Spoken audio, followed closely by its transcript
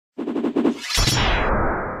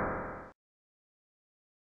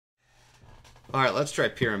Alright, let's try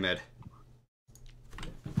Pyramid.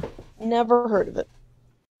 Never heard of it.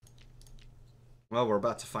 Well, we're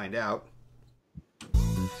about to find out.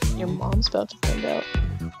 Your mom's about to find out.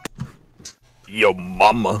 Yo,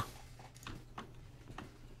 mama.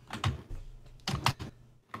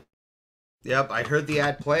 Yep, I heard the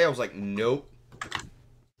ad play. I was like, nope.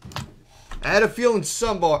 I had a feeling at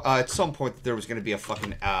some point that there was going to be a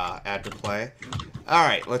fucking ad to play.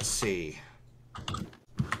 Alright, let's see.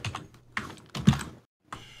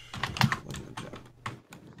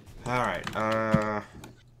 Alright,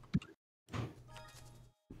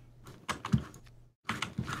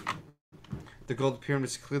 the Golden Pyramid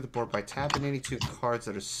is to clear the board by tapping any two cards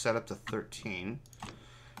that are set up to 13.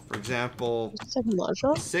 For example,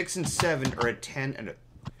 6 and 7 are a 10 and a...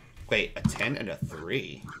 Wait, a 10 and a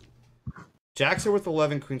 3? Jacks are worth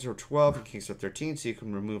 11, queens are 12, and kings are 13, so you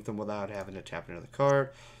can remove them without having to tap another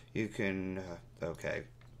card. You can... okay.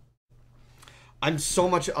 I'm too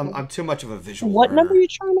much of a visual What learner. number are you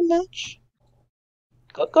trying to match?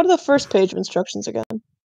 Go to the first page of instructions again.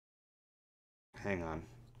 Hang on.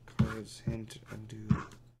 Cards, hint, undo.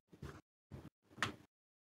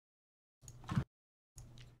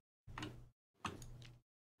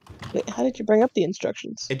 Wait, how did you bring up the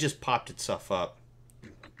instructions? It just popped itself up.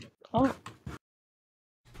 Oh.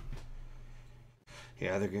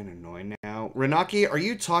 Yeah, they're getting annoying now. Renaki, are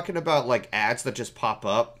you talking about, like, ads that just pop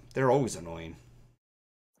up? They're always annoying.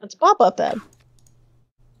 It's pop-up ad.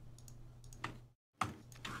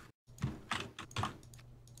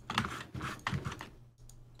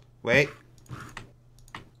 Wait.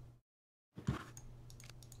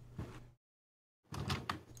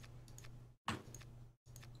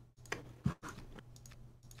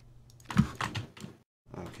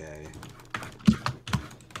 Okay.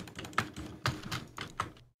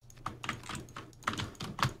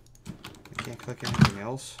 I can't click anything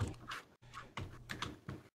else.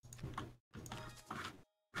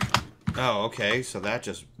 Oh, okay, so that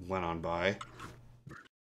just went on by.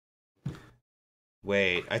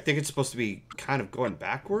 Wait, I think it's supposed to be kind of going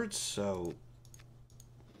backwards, so...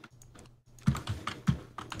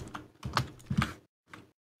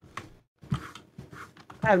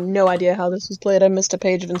 I have no idea how this was played. I missed a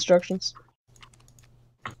page of instructions.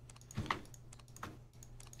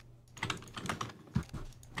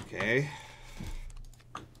 Okay.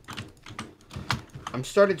 I'm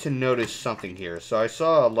starting to notice something here. So I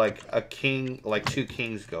saw, like, a king, like, two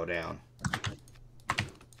kings go down.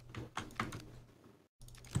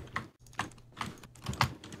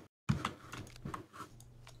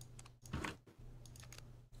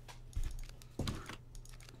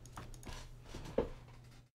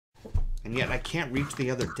 And yet I can't reach the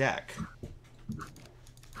other deck.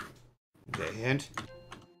 Okay, hint.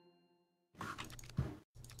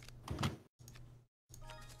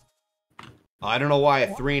 I don't know why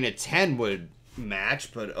a 3 and a 10 would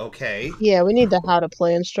match, but okay. Yeah, we need the how to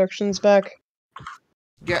play instructions back.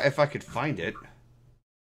 Yeah, if I could find it.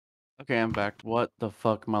 Okay, I'm back. What the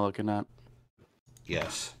fuck am I looking at?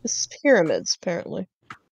 Yes. This is pyramids, apparently.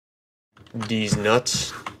 These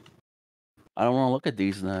nuts. I don't want to look at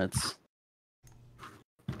these nuts.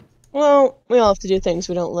 Well, we all have to do things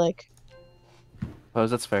we don't like.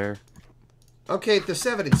 Suppose that's fair. Okay, the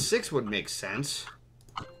 7 and 6 would make sense.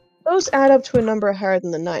 Those add up to a number higher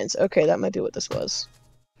than the 9s. Okay, that might be what this was.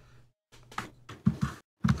 I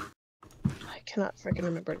cannot freaking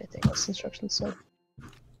remember anything else instructions said.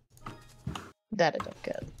 That I don't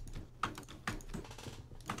get.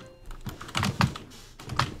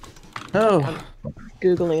 Oh.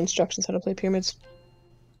 Googling instructions how to play pyramids.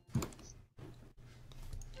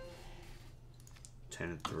 10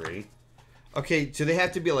 and 3. Okay, do they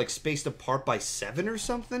have to be, like, spaced apart by 7 or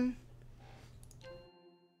something?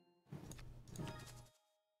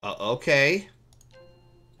 Okay.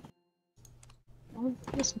 Oh,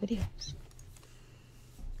 these videos.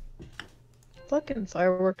 Fucking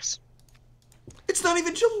fireworks. It's not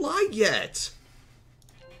even July yet!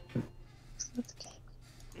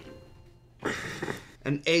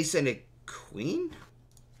 An ace and a queen?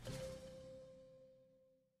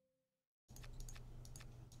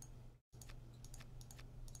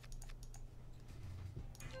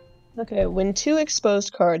 Okay, when two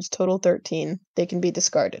exposed cards total 13, they can be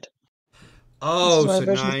discarded. Oh, so 9, 10,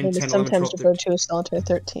 11, 12, 13. Sometimes referred to as Solitaire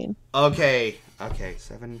 13. Okay. Okay,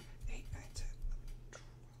 7, 8, 9, 10.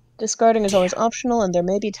 Discarding is always optional, and there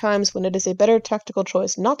may be times when it is a better tactical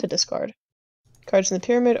choice not to discard. Cards in the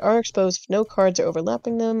pyramid are exposed if no cards are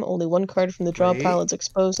overlapping them. Only one card from the draw pile is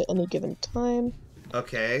exposed at any given time.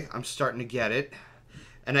 Okay, I'm starting to get it.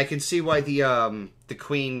 And I can see why the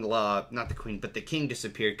queen, not the queen, but the king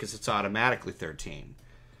disappeared, because it's automatically 13.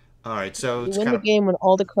 Alright, so You it's win kind the of... game when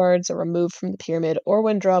all the cards are removed from the pyramid or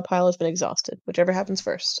when draw pile has been exhausted, whichever happens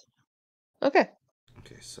first. Okay.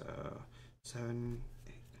 Okay, so 7,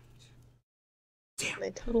 8. Damn.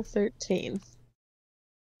 They total 13.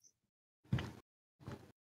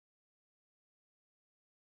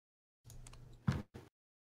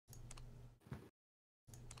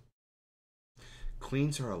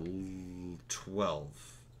 Queens are 12.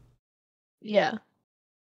 Yeah.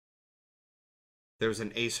 There was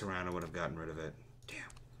an ace around, I would have gotten rid of it.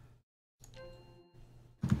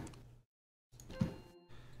 Damn.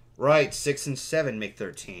 Right, 6 and 7 make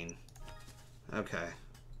 13. Okay.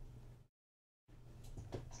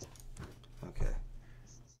 Okay.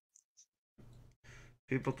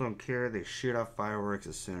 People don't care. They shoot off fireworks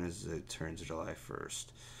as soon as it turns July 1st.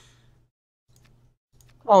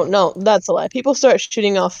 Oh, no, that's a lie. People start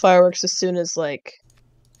shooting off fireworks as soon as, like,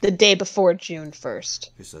 the day before June 1st.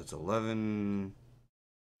 Okay, so that's 11.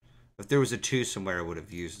 If there was a 2 somewhere, I would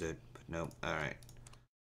have used it. But no. Alright.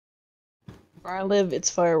 Where I live,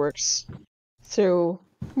 it's fireworks. Through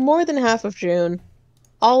more than half of June,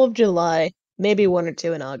 all of July, maybe 1 or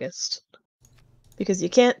 2 in August. Because you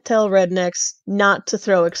can't tell rednecks not to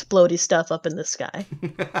throw explodey stuff up in the sky.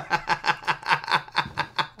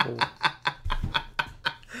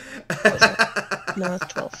 No,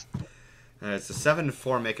 it's 12. Alright, so 7 and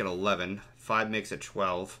 4 make it 11. 5 makes it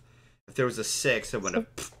 12. If there was a 6, I would have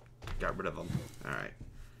got rid of them. Alright.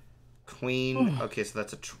 Queen. Okay, so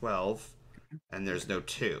that's a 12. And there's no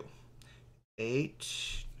 2.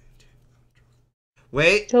 8.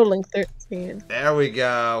 Wait. Totaling 13. There we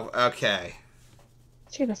go. Okay.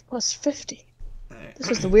 Gee, that's plus 50. Right. This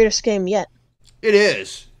was the weirdest game yet. It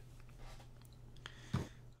is.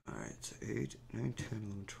 Alright, so 8, 9, 10,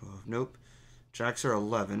 11, 12. Nope. Jacks are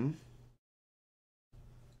 11.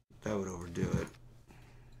 That would overdo it.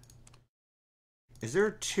 Is there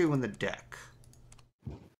a 2 in the deck?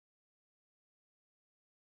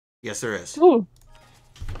 Yes, there is. Ooh.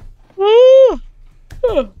 Ooh.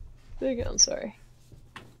 Oh. There you go, I'm sorry.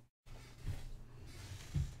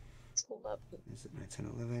 Let's hold up. Is it 9, 10,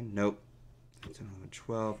 11? Nope. 9, 10, 11,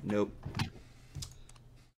 12. Nope.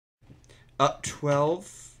 Up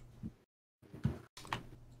 12.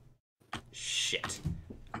 Shit.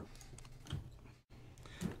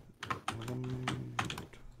 11,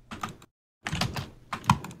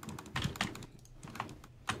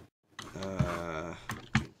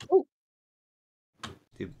 Ooh.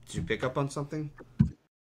 did you pick up on something?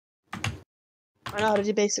 I know how to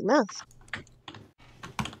do basic math.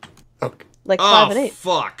 Okay. Like 5 and 8.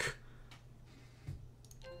 Fuck.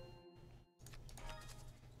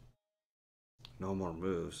 No more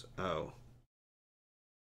moves. Oh.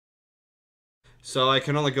 So I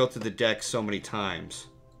can only go through the deck so many times.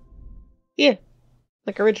 Yeah.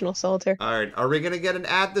 Like original Solitaire. Alright, are we gonna get an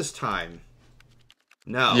ad this time?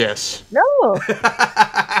 No. Yes. No!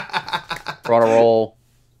 We're on a roll.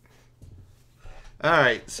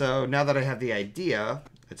 Alright, so now that I have the idea,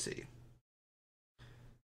 let's see.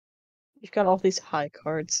 You've got all these high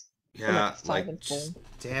cards. Yeah, like 5 and 4.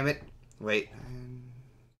 Damn it. Wait.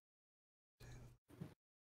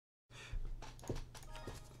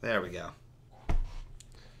 There we go.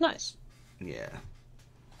 Nice. Yeah.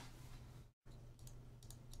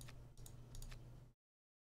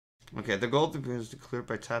 Okay, the goal is declared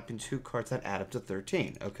by tapping 2 cards that add up to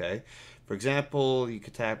 13. Okay. For example, you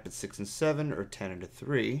could tap at 6 and 7 or 10 and a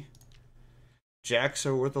 3. Jacks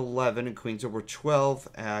are worth 11 and queens are worth 12.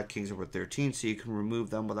 Kings are worth 13, so you can remove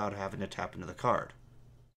them without having to tap into the card.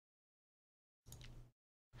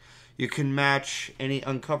 You can match any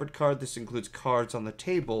uncovered card. This includes cards on the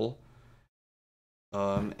table.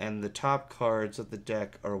 And the top cards of the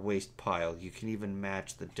deck are waste pile. You can even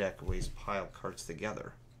match the deck waste pile cards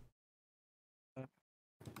together.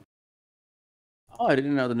 Oh, I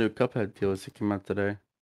didn't know the new Cuphead DLC came out today.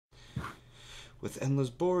 With endless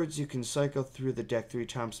boards, you can cycle through the deck 3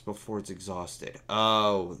 times before it's exhausted.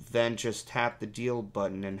 Oh, then just tap the deal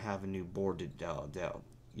button and have a new board dealt.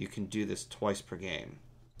 You can do this twice per game.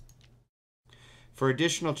 For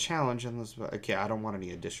additional challenge, okay, I don't want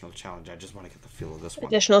any additional challenge. I just want to get the feel of this one.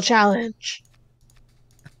 Additional challenge.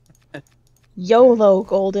 YOLO,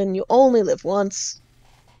 Golden. You only live once.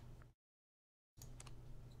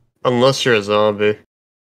 Unless you're a zombie.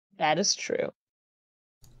 That is true.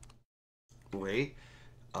 Wait.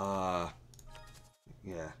 Yeah.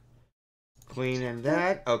 Queen and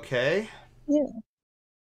that. Okay. Yeah.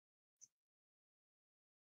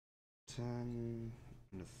 10.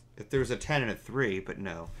 If there was a 10 and a 3, but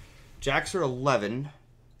no. Jacks are 11,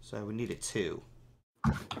 so I would need a 2.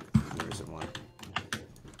 There isn't one.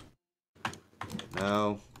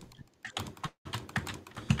 No.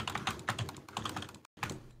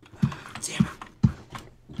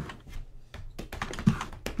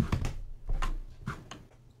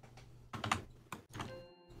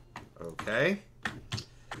 Okay.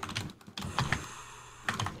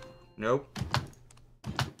 Nope.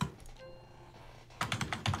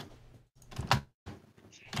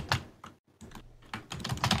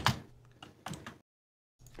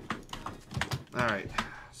 All right.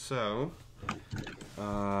 So, 5,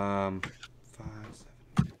 7,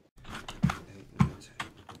 8, 9, 10.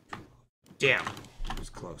 Damn, that was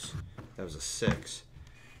close. That was a 6.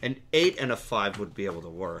 An 8 and a 5 would be able to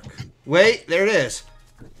work. Wait, there it is.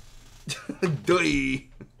 Doy.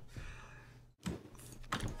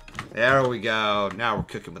 There we go. Now we're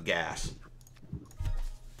cooking with gas.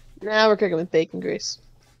 Now we're cooking with bacon grease.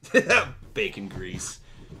 Bacon grease.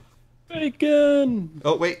 Bacon!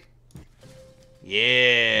 Oh, wait.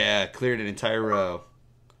 Yeah, cleared an entire row.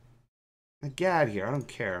 Get out of here. I don't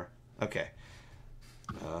care. Okay.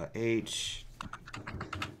 H.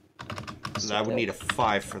 I would need a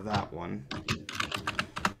 5 for that one.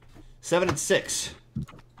 7 and 6.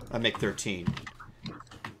 I make 13.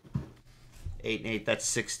 8 and 8, that's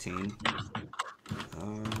 16.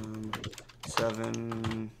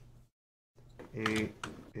 7, 8, 8,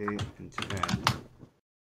 and 10.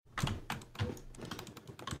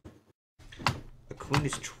 A queen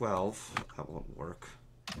is 12. That won't work.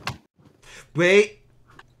 Wait!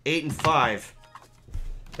 8 and 5.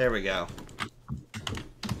 There we go.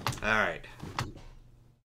 Alright.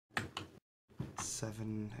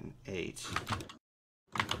 7 and 8.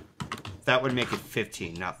 That would make it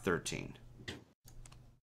 15, not 13.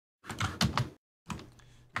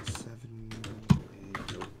 7,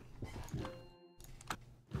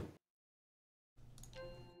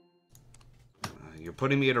 8. You're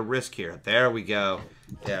putting me at a risk here. There we go.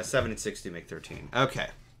 Yeah, 7 and 6 do make 13. Okay.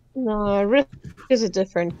 No, Risk is a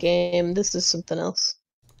different game. This is something else.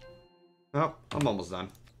 Oh, I'm almost done.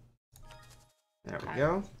 There we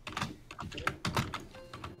go.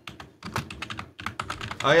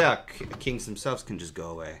 Oh yeah, kings themselves can just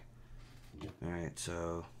go away. Alright,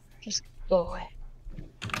 so... Just go away.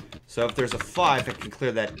 So if there's a 5, I can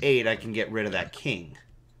clear that 8, I can get rid of that king.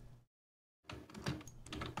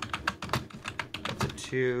 That's a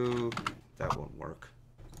 2. That won't work.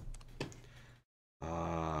 No.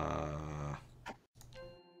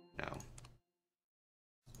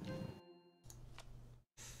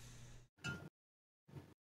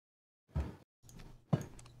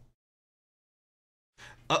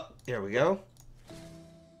 Oh, there we go.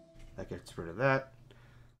 That gets rid of that.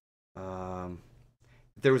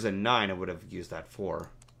 If there was a 9, I would have used that 4.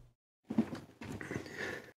 8,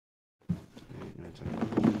 9,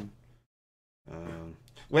 10, 11.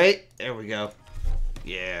 Wait, there we go.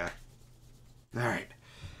 Yeah. All right.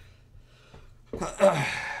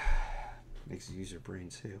 Makes you use your brain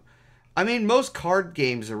too. I mean, most card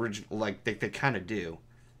games like they kind of do.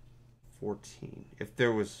 14. If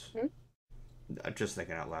there was, I'm just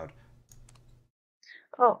thinking out loud.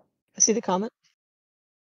 Oh, I see the comment.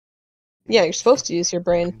 Yeah, you're supposed to use your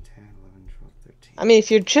brain. 10, 11, 12, 13. I mean,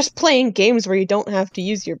 if you're just playing games where you don't have to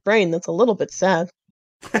use your brain, that's a little bit sad.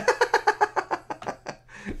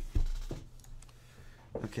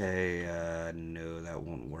 Okay, no, that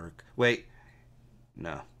won't work. Wait.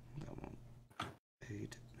 No, that won't.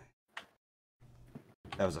 8.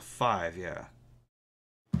 That was a 5, yeah.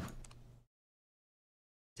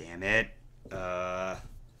 Damn it.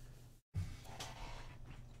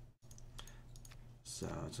 So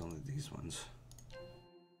it's only these ones.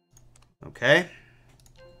 Okay.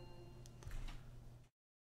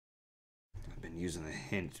 I've been using the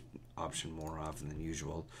hint option more often than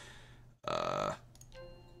usual.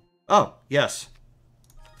 Oh, yes.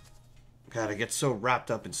 God, I get so wrapped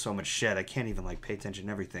up in so much shit. I can't even, like, pay attention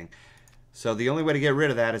to everything. So the only way to get rid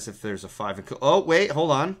of that is if there's a 5. Oh, wait,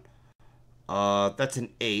 hold on. That's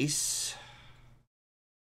an ace.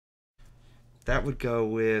 That would go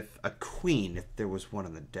with a queen if there was one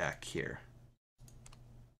on the deck here.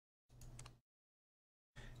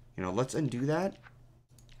 You know, let's undo that.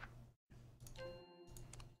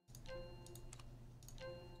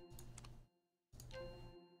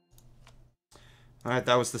 Alright,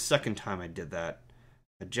 that was the second time I did that.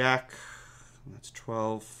 A jack. That's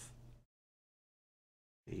 12.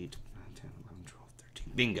 8, 9, 10, 11, 12,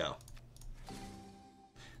 13. Bingo.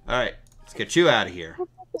 Alright, let's get you out of here.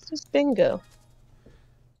 This is bingo.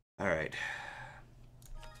 Alright.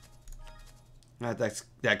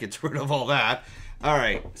 That gets rid of all that.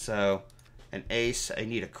 Alright, so an ace. I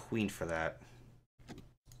need a queen for that.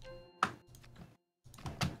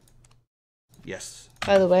 Yes.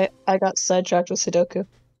 By the way, I got sidetracked with Sudoku.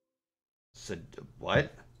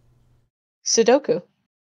 What? Sudoku.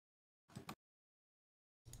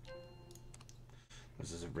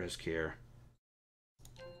 This is a risk here.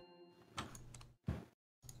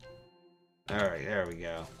 Alright, there we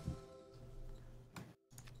go.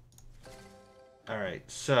 Alright,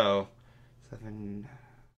 so 7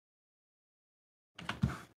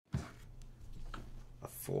 a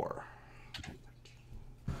 4.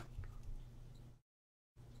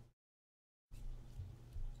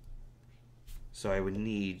 So I would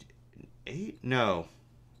need an 8? No.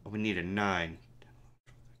 I would need a 9.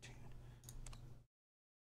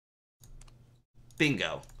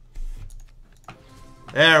 Bingo.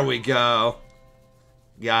 There we go.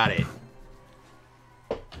 Got it.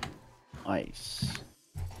 Nice.